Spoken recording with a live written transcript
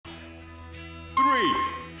3,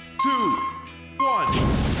 2, 1,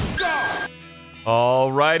 go!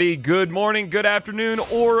 Alrighty, good morning, good afternoon,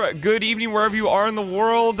 or good evening wherever you are in the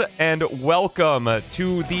world, and welcome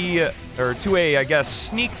to I guess,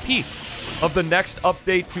 sneak peek of the next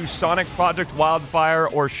update to Sonic Project Wildfire,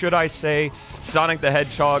 or should I say, Sonic the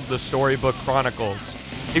Hedgehog, the Storybook Chronicles.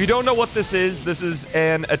 If you don't know what this is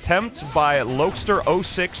an attempt by Lokester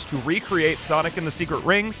 06 to recreate Sonic in the Secret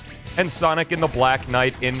Rings and Sonic in the Black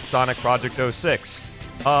Knight in Sonic Project 06.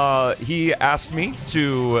 He asked me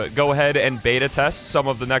to go ahead and beta test some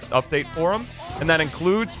of the next update for him, and that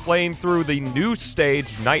includes playing through the new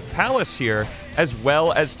stage, Night Palace here, as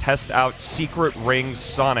well as test out Secret Rings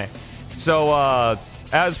Sonic. So,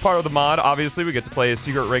 as part of the mod, obviously, we get to play as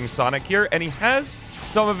Secret Rings Sonic here, and he has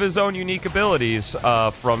some of his own unique abilities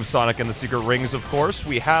from Sonic and the Secret Rings, of course.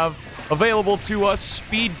 We have available to us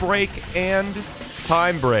Speed Break and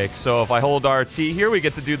Time Break. So if I hold RT here, we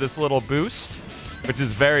get to do this little boost, which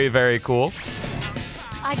is very, very cool.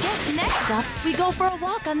 I guess next up, we go for a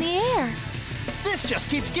walk on the air. This just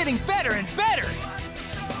keeps getting better and better!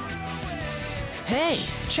 Hey,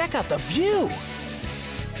 check out the view!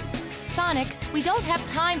 Sonic, we don't have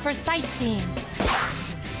time for sightseeing.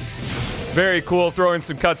 Very cool, throwing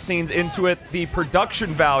some cutscenes into it. The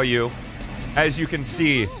production value, as you can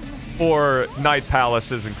see, for Night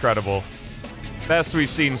Palace is incredible. Best we've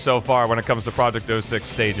seen so far when it comes to Project 06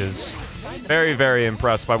 stages. Very, very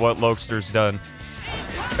impressed by what Lokester's done.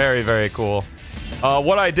 Very, very cool.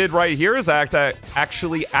 What I did right here is I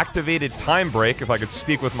actually activated Time Break, if I could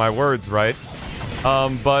speak with my words right.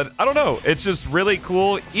 But I don't know, it's just really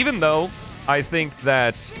cool, even though I think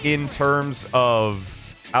that in terms of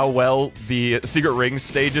how well the Secret Rings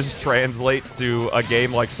stages translate to a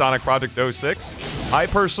game like Sonic Project 06, I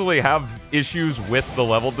personally have issues with the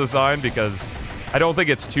level design because I don't think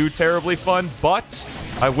it's too terribly fun, but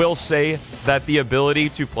I will say that the ability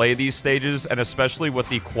to play these stages, and especially with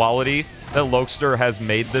the quality that Lokester has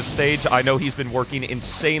made this stage, I know he's been working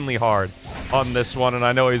insanely hard on this one, and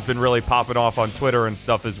I know he's been really popping off on Twitter and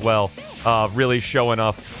stuff as well, really showing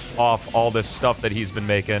off all this stuff that he's been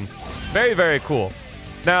making. Very, very cool.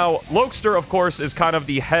 Now, Lokester, of course, is kind of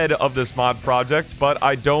the head of this mod project, but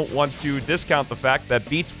I don't want to discount the fact that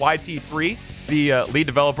Beats YT3, the lead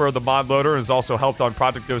developer of the mod loader, has also helped on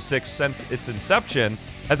Project 06 since its inception,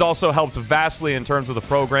 has also helped vastly in terms of the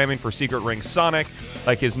programming for Secret Rings Sonic,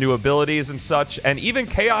 like his new abilities and such, and even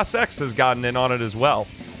P06's has gotten in on it as well.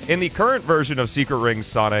 In the current version of Secret Rings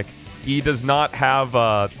Sonic, he does not have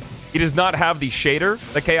the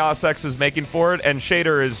shader that P06's is making for it, and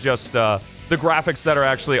shader is just the graphics that are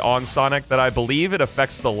actually on Sonic that I believe it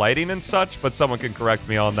affects the lighting and such, but someone can correct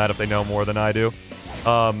me on that if they know more than I do.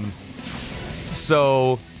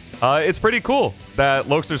 It's pretty cool that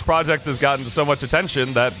Lokester's project has gotten so much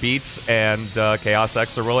attention that Beats and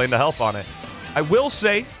P06's are willing to help on it. I will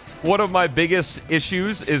say, one of my biggest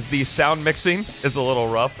issues is the sound mixing is a little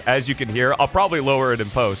rough, as you can hear. I'll probably lower it in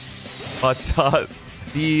post. But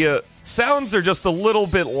the sounds are just a little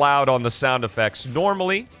bit loud on the sound effects.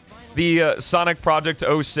 Normally, the Sonic Project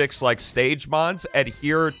 06 like stage mods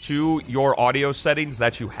adhere to your audio settings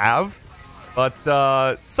that you have,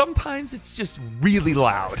 but sometimes it's just really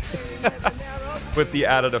loud with the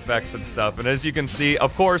added effects and stuff. And as you can see,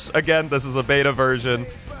 of course, again, this is a beta version.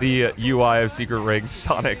 The UI of Secret Rings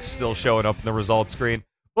Sonic's still showing up in the results screen.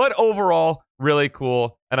 But overall, really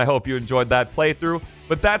cool, and I hope you enjoyed that playthrough.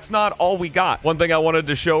 But that's not all we got. One thing I wanted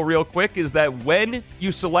to show real quick is that when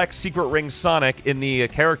you select Secret Rings Sonic in the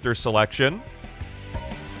character selection,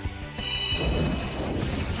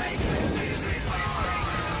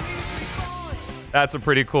 that's a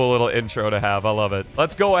pretty cool little intro to have. I love it.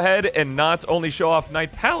 Let's go ahead and not only show off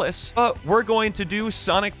Night Palace, but we're going to do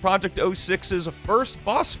Sonic Project 06's first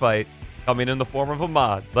boss fight, coming in the form of a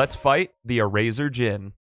mod. Let's fight the Erazor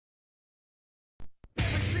Djinn.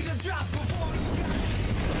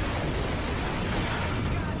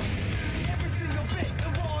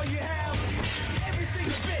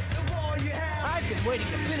 I've been waiting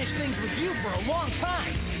to finish things with you for a long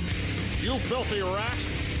time! You filthy rat!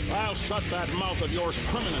 I'll shut that mouth of yours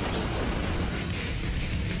permanently.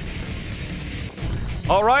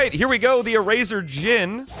 All right, here we go, the Erazor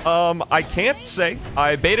Djinn. I can't say.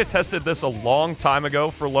 I beta tested this a long time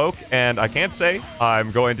ago for Loke, and I can't say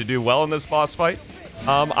I'm going to do well in this boss fight.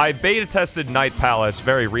 I beta tested Night Palace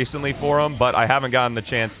very recently for him, but I haven't gotten the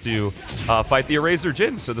chance to fight the Erazor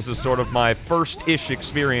Djinn, so this is sort of my first-ish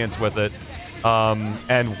experience with it.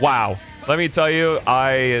 And wow. Let me tell you,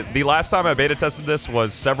 the last time I beta tested this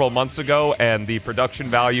was several months ago, and the production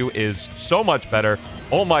value is so much better.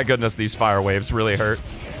 Oh my goodness, these fire waves really hurt.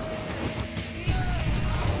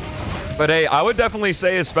 But hey, I would definitely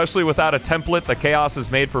say, especially without a template that Chaos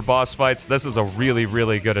has made for boss fights, this is a really,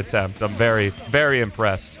 really good attempt. I'm very, very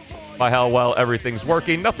impressed by how well everything's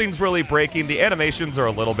working. Nothing's really breaking. The animations are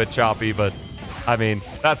a little bit choppy, but I mean,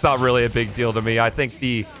 that's not really a big deal to me. I think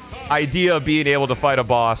the idea of being able to fight a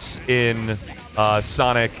boss in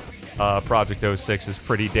Sonic Project 06 is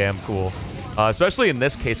pretty damn cool. Especially in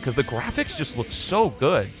this case, because the graphics just look so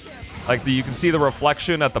good. Like, you can see the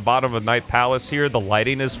reflection at the bottom of Night Palace here. The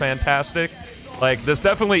lighting is fantastic. Like, this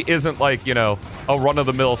definitely isn't, like, you know, a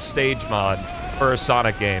run-of-the-mill stage mod for a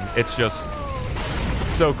Sonic game. It's just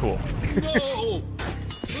so cool. No!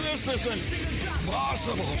 This isn't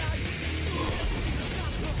possible!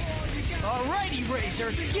 Alrighty,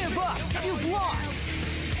 Razor, give up! You've lost!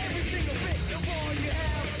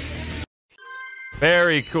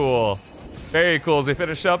 Very cool. Very cool. As we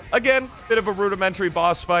finish up, again, bit of a rudimentary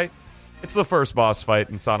boss fight. It's the first boss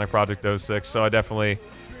fight in Sonic Project 06, so I definitely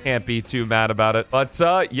can't be too mad about it. But,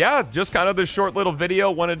 yeah, just kind of this short little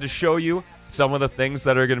video. Wanted to show you some of the things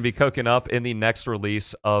that are going to be cooking up in the next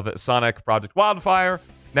release of Sonic Project Wildfire,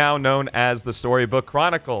 now known as the Storybook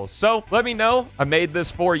Chronicles. So, let me know. I made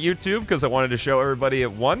this for YouTube because I wanted to show everybody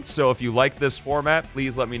at once. So, if you like this format,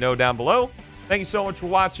 please let me know down below. Thank you so much for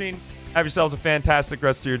watching. Have yourselves a fantastic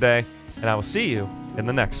rest of your day, and I will see you in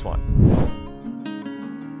the next one.